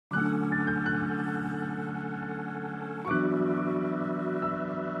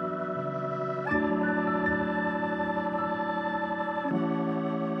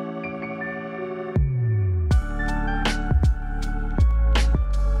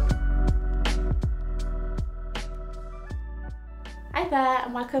there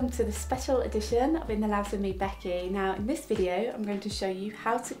and welcome to the special edition of In the Labs with me, Becky. Now in this video I'm going to show you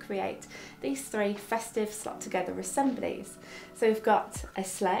how to create these three festive slot together assemblies. So we've got a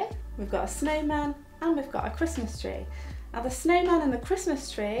sleigh, we've got a snowman and we've got a Christmas tree. Now the snowman and the Christmas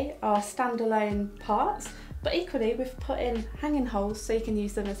tree are standalone parts, but equally we've put in hanging holes so you can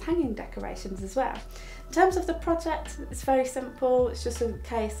use them as hanging decorations as well. In terms of the project, it's very simple. It's just a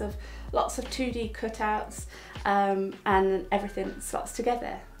case of lots of 2D cutouts and everything slots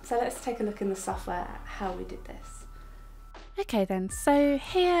together. So let's take a look in the software at how we did this. Okay then, so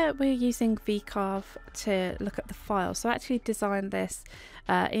here we're using VCarve to look at the file. So I actually designed this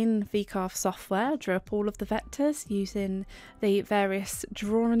in VCarve software, drew up all of the vectors using the various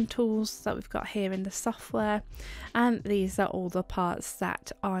drawing tools that we've got here in the software, and these are all the parts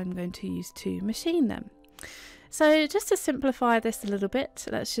that I'm going to use to machine them. So just to simplify this a little bit,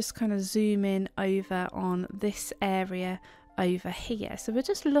 let's just kind of zoom in over on this area over here. So we're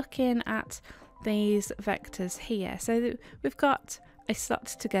just looking at these vectors here. So we've got a slot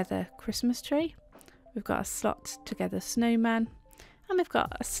together Christmas tree, we've got a slot together snowman, and we've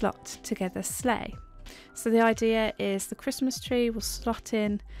got a slot together sleigh. So the idea is the Christmas tree will slot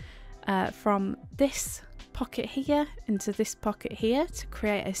in from this pocket here into this pocket here to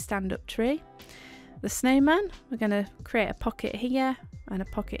create a stand-up tree. The snowman, we're going to create a pocket here and a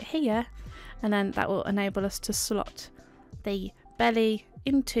pocket here, and then that will enable us to slot the belly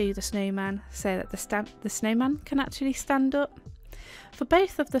into the snowman so that the snowman can actually stand up. For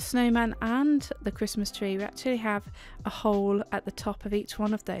both of the snowman and the Christmas tree, we actually have a hole at the top of each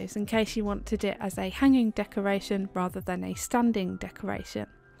one of those in case you wanted it as a hanging decoration rather than a standing decoration.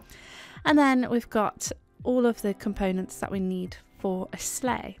 And then we've got all of the components that we need for a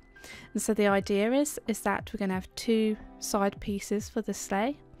sleigh. And so the idea is that we're going to have two side pieces for the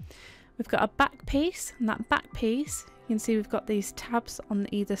sleigh. We've got a back piece, and that back piece, you can see we've got these tabs on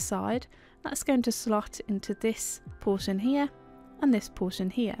either side. That's going to slot into this portion here and this portion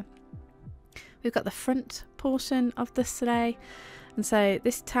here. We've got the front portion of the sleigh, and so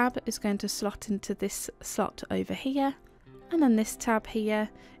this tab is going to slot into this slot over here, and then this tab here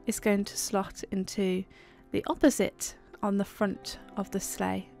is going to slot into the opposite on the front of the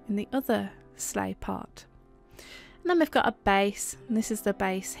sleigh in the other sleigh part. And then we've got a base, and this is the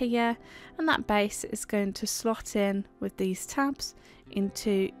base here, and that base is going to slot in with these tabs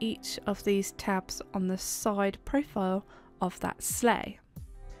into each of these tabs on the side profile of that sleigh.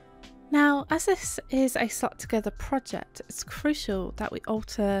 Now, as this is a slot together project, it's crucial that we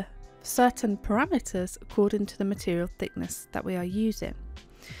alter certain parameters according to the material thickness that we are using.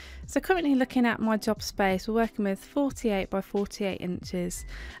 So currently looking at my job space, we're working with 48 by 48 inches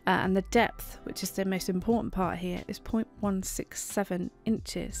and the depth, which is the most important part here, is 0.167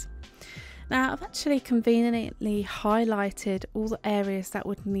 inches. Now I've actually conveniently highlighted all the areas that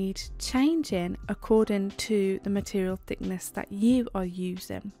would need changing according to the material thickness that you are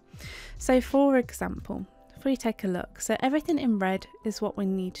using. So for example, if we take a look, so everything in red is what we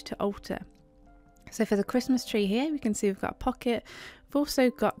need to alter. So for the Christmas tree here, we can see we've got a pocket. We've also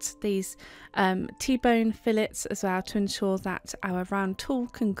got these T-bone fillets as well to ensure that our round tool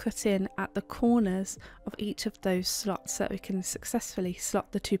can cut in at the corners of each of those slots so that we can successfully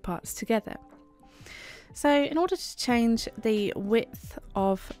slot the two parts together. So in order to change the width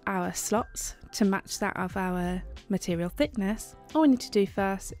of our slots to match that of our material thickness, all we need to do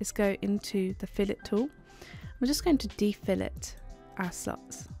first is go into the fillet tool. We're just going to defillet our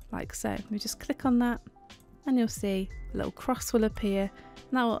slots like so. We just click on that and you'll see a little cross will appear,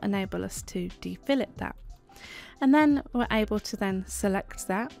 and that will enable us to defillet that. And then we're able to then select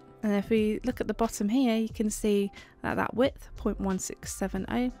that, and if we look at the bottom here, you can see that that width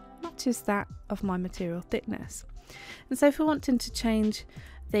 0.1670 matches that of my material thickness. And so if we're wanting to change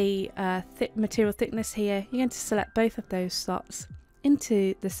the material thickness here, you're going to select both of those slots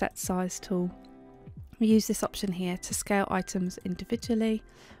into the set size tool. We use this option here to scale items individually,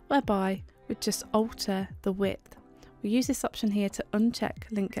 whereby we just alter the width. We use this option here to uncheck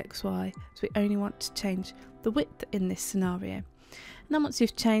link XY, so we only want to change the width in this scenario. And then once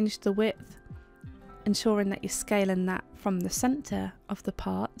you've changed the width, ensuring that you're scaling that from the centre of the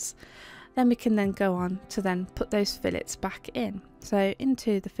parts, then we can then go on to then put those fillets back in. So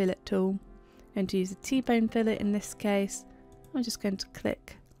into the fillet tool, I'm going to use a T-bone fillet in this case. I'm just going to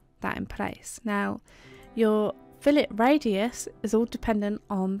click that in place. Now your fillet radius is all dependent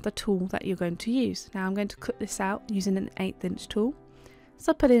on the tool that you're going to use. Now I'm going to cut this out using an 1/8 inch tool,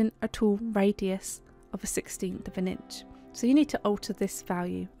 so I put in a tool radius of a 1/16 of an inch. So you need to alter this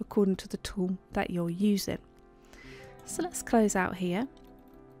value according to the tool that you're using. So let's close out here.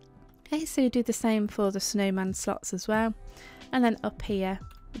 Okay, so you do the same for the snowman slots as well, and then up here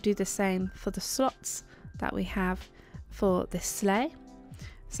we do the same for the slots that we have for this sleigh.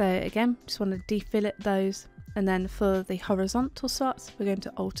 So again, just want to defillet those, and then for the horizontal slots we're going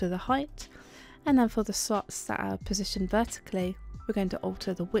to alter the height, and then for the slots that are positioned vertically we're going to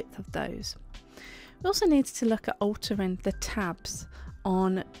alter the width of those. We also need to look at altering the tabs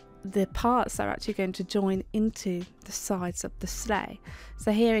on the parts that are actually going to join into the sides of the sleigh.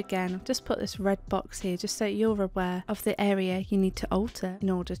 So here again, I've just put this red box here just so you're aware of the area you need to alter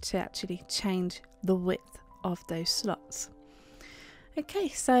in order to actually change the width of those slots. Okay,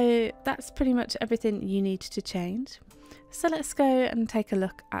 so that's pretty much everything you need to change. So let's go and take a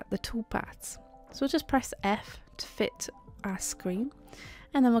look at the toolpaths. So we'll just press F to fit our screen,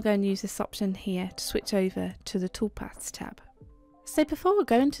 and then we'll go and use this option here to switch over to the toolpaths tab. So before we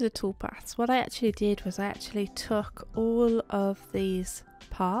go into the toolpaths, what I actually did was I actually took all of these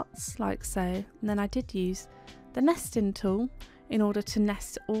parts like so, and then I did use the nesting tool in order to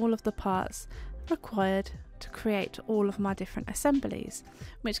nest all of the parts required to create all of my different assemblies,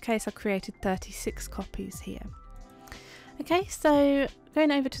 in which case I created 36 copies here. Okay, so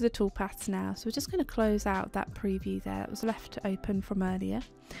going over to the toolpaths now, so we're just going to close out that preview there that was left open from earlier.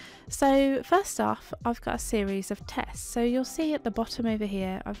 So first off, I've got a series of tests. So you'll see at the bottom over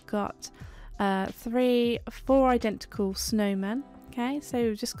here I've got 4 identical snowmen. Okay, so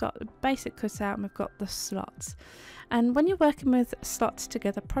we've just got a basic cutout and we've got the slots. And when you're working with slots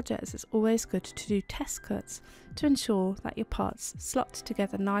together projects, it's always good to do test cuts to ensure that your parts slot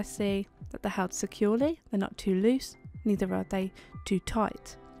together nicely, that they're held securely, they're not too loose, neither are they too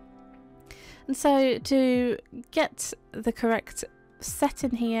tight. And so to get the correct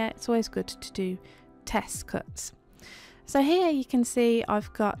setting here, it's always good to do test cuts. So here you can see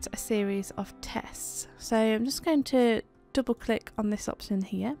I've got a series of tests. So I'm just going to double click on this option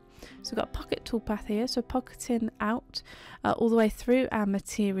here. So we've got pocket toolpath here, so pocketing out all the way through our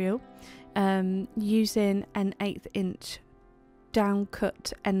material using an 1/8 inch down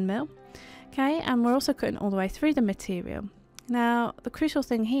cut end mill. Okay, and we're also cutting all the way through the material. Now the crucial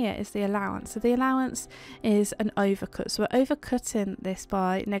thing here is the allowance. So the allowance is an overcut, so we're overcutting this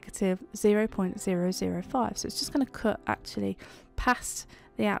by negative 0.005, so it's just going to cut actually past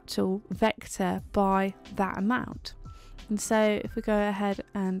the actual vector by that amount. And so if we go ahead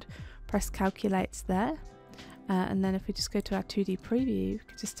and press calculate there, and then if we just go to our 2D preview, we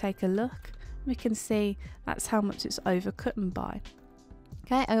can just take a look, we can see that's how much it's overcutting by.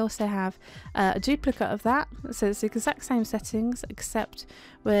 Okay, I also have a duplicate of that, so it's the exact same settings except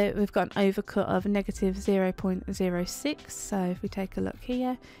we've got an overcut of negative 0.06. So if we take a look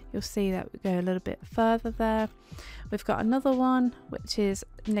here, you'll see that we go a little bit further there. We've got another one which is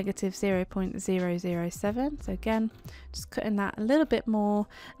negative 0.007. So again, just cutting that a little bit more.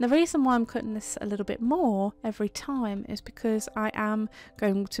 And the reason why I'm cutting this a little bit more every time is because I am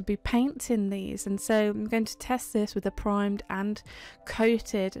going to be painting these, and so I'm going to test this with a primed and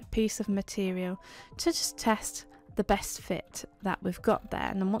coated piece of material to just test the best fit that we've got there.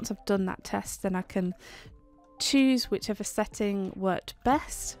 And then once I've done that test, then I can choose whichever setting worked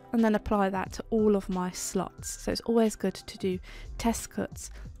best and then apply that to all of my slots. So it's always good to do test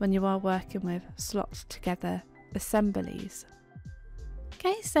cuts when you are working with slot together assemblies.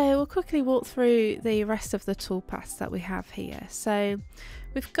 Okay, so we'll quickly walk through the rest of the toolpaths that we have here. So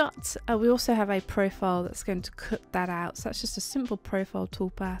we've got, we also have a profile that's going to cut that out. So that's just a simple profile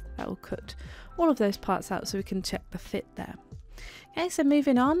toolpath that will cut all of those parts out so we can check the fit there. Okay, so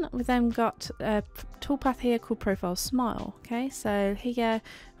moving on, we've then got a toolpath here called Profile Smile. Okay, so here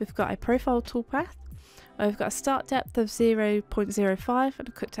we've got a profile toolpath. We've got a start depth of 0.05 and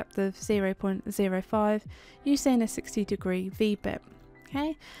a cut depth of 0.05 using a 60-degree V-bit.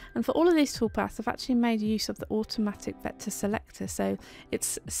 Okay, and for all of these toolpaths, I've actually made use of the automatic vector selector. So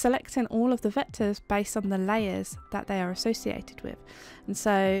it's selecting all of the vectors based on the layers that they are associated with. And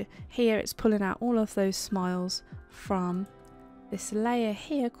so here it's pulling out all of those smiles from this layer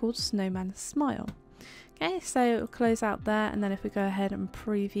here called Snowman Smile. Okay, so we'll close out there, and then if we go ahead and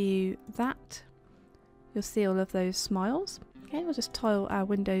preview that, you'll see all of those smiles. Okay, we'll just tile our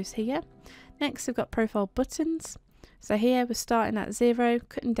windows here. Next we've got profile buttons. So here we're starting at 0,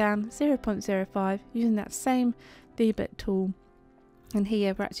 cutting down 0.05 using that same V-bit tool, and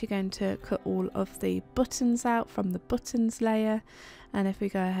here we're actually going to cut all of the buttons out from the buttons layer. And if we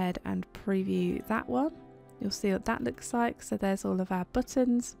go ahead and preview that one, you'll see what that looks like. So there's all of our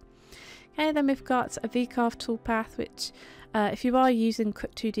buttons. Okay, then we've got a VCarve toolpath, which if you are using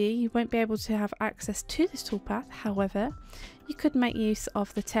Cut2D, you won't be able to have access to this toolpath. However, you could make use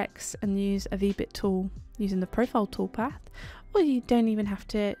of the text and use a V-bit tool using the profile toolpath, or you don't even have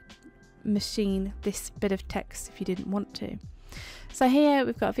to machine this bit of text if you didn't want to. So here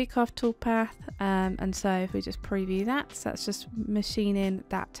we've got a VCarve toolpath, and so if we just preview that, so that's just machining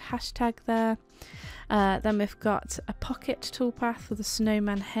that hashtag there. Then we've got a pocket toolpath for the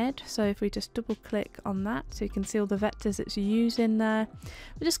snowman head, so if we just double click on that, so you can see all the vectors it's using there.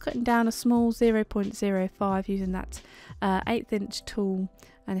 We're just cutting down a small 0.05 using that 1/8 inch tool,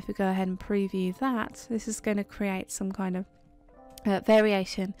 and if we go ahead and preview that, this is going to create some kind of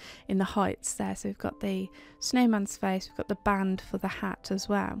variation in the heights there. So we've got the snowman's face, we've got the band for the hat as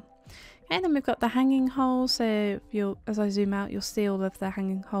well. And then we've got the hanging holes, so as I zoom out you'll see all of the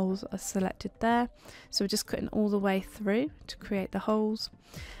hanging holes are selected there. So we're just cutting all the way through to create the holes.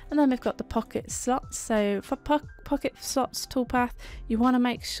 And then we've got the pocket slots. So for pocket slots toolpath, you want to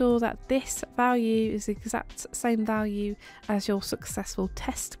make sure that this value is the exact same value as your successful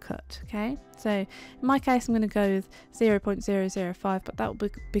test cut. Okay, so in my case I'm going to go with 0.005, but that will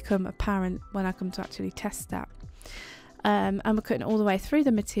become apparent when I come to actually test that. And we're cutting all the way through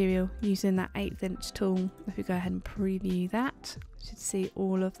the material using that 1/8 inch tool. If we go ahead and preview that, you should see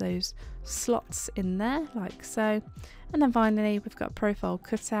all of those slots in there like so. And then finally we've got a profile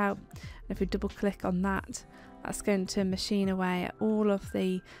cutout. If we double click on that, that's going to machine away at all of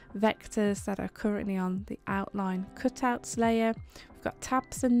the vectors that are currently on the outline cutouts layer. We've got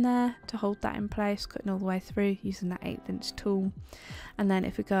tabs in there to hold that in place, cutting all the way through using that 1/8 inch tool. And then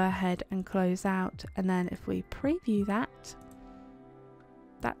if we go ahead and close out, and then if we preview that,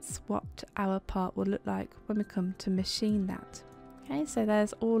 that's what our part will look like when we come to machine that. Okay, so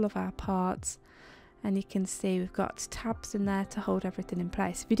there's all of our parts, and you can see we've got tabs in there to hold everything in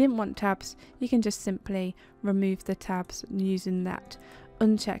place. If you didn't want tabs, you can just simply remove the tabs using that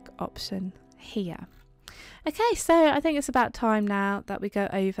uncheck option here. Okay, so I think it's about time now that we go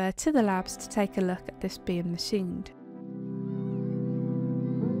over to the labs to take a look at this being machined.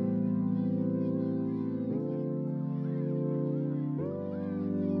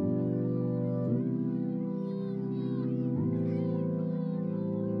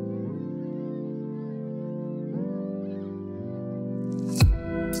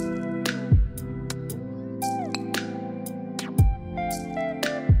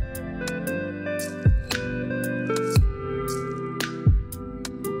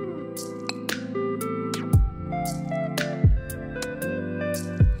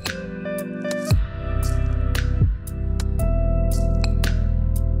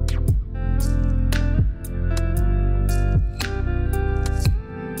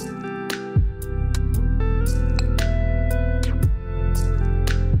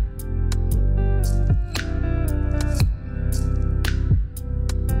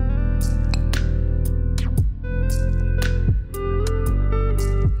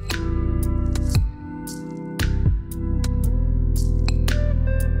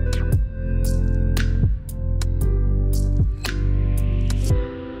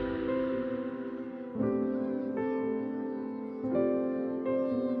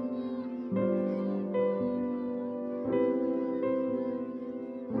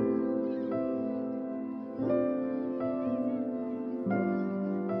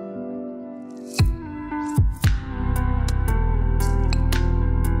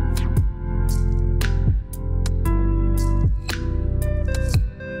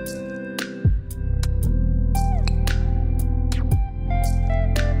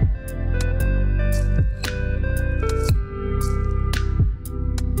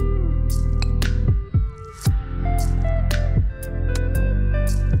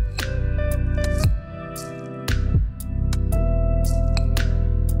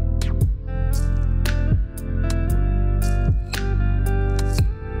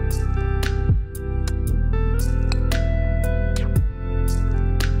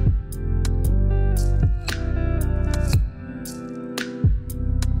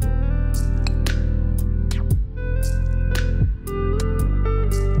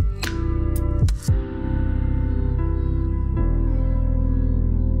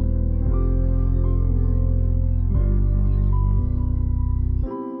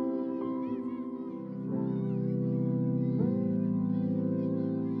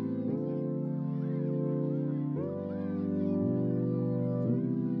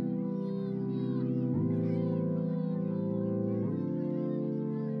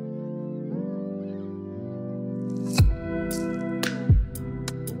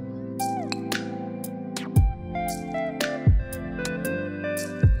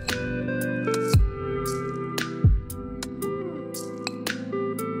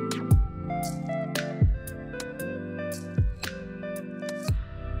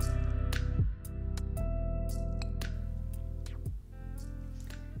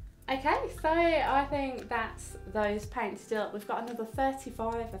 Okay, so I think that's those painted up. We've got another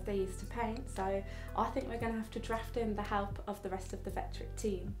 35 of these to paint, so I think we're going to have to draft in the help of the rest of the Vectric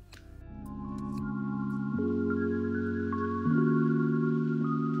team.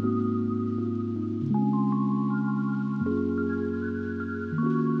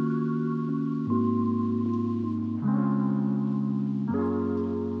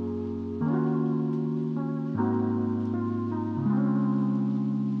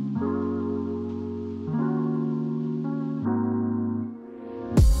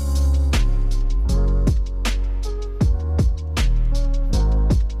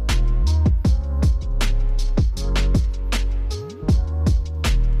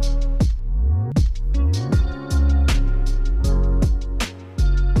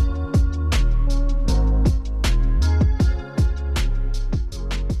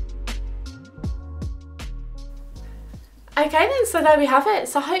 Okay then, so there we have it.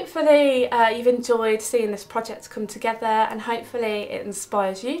 So hopefully you've enjoyed seeing this project come together, and hopefully it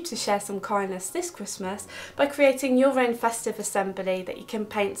inspires you to share some kindness this Christmas by creating your own festive assembly that you can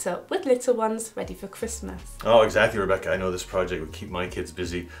paint up with little ones ready for Christmas. Oh, exactly, Rebecca. I know this project would keep my kids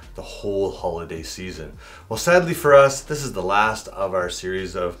busy the whole holiday season. Well, sadly for us, this is the last of our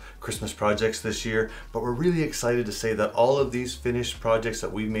series of Christmas projects this year, but we're really excited to say that all of these finished projects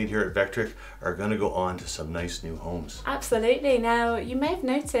that we've made here at Vectric are going to go on to some nice new homes. Absolutely. Now, you may have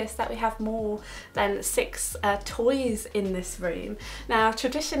noticed that we have more than 6 toys in this room. Now,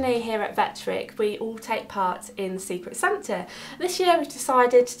 traditionally here at Vectric, we all take part in Secret Santa. This year we've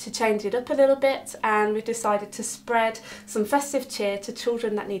decided to change it up a little bit, and we've decided to spread some festive cheer to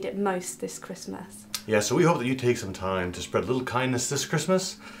children that need it most this Christmas. Yeah, so we hope that you take some time to spread a little kindness this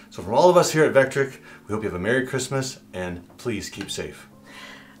Christmas. So from all of us here at Vectric, we hope you have a Merry Christmas, and please keep safe.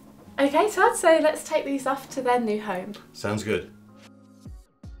 Okay, Todd, so let's take these off to their new home. Sounds good.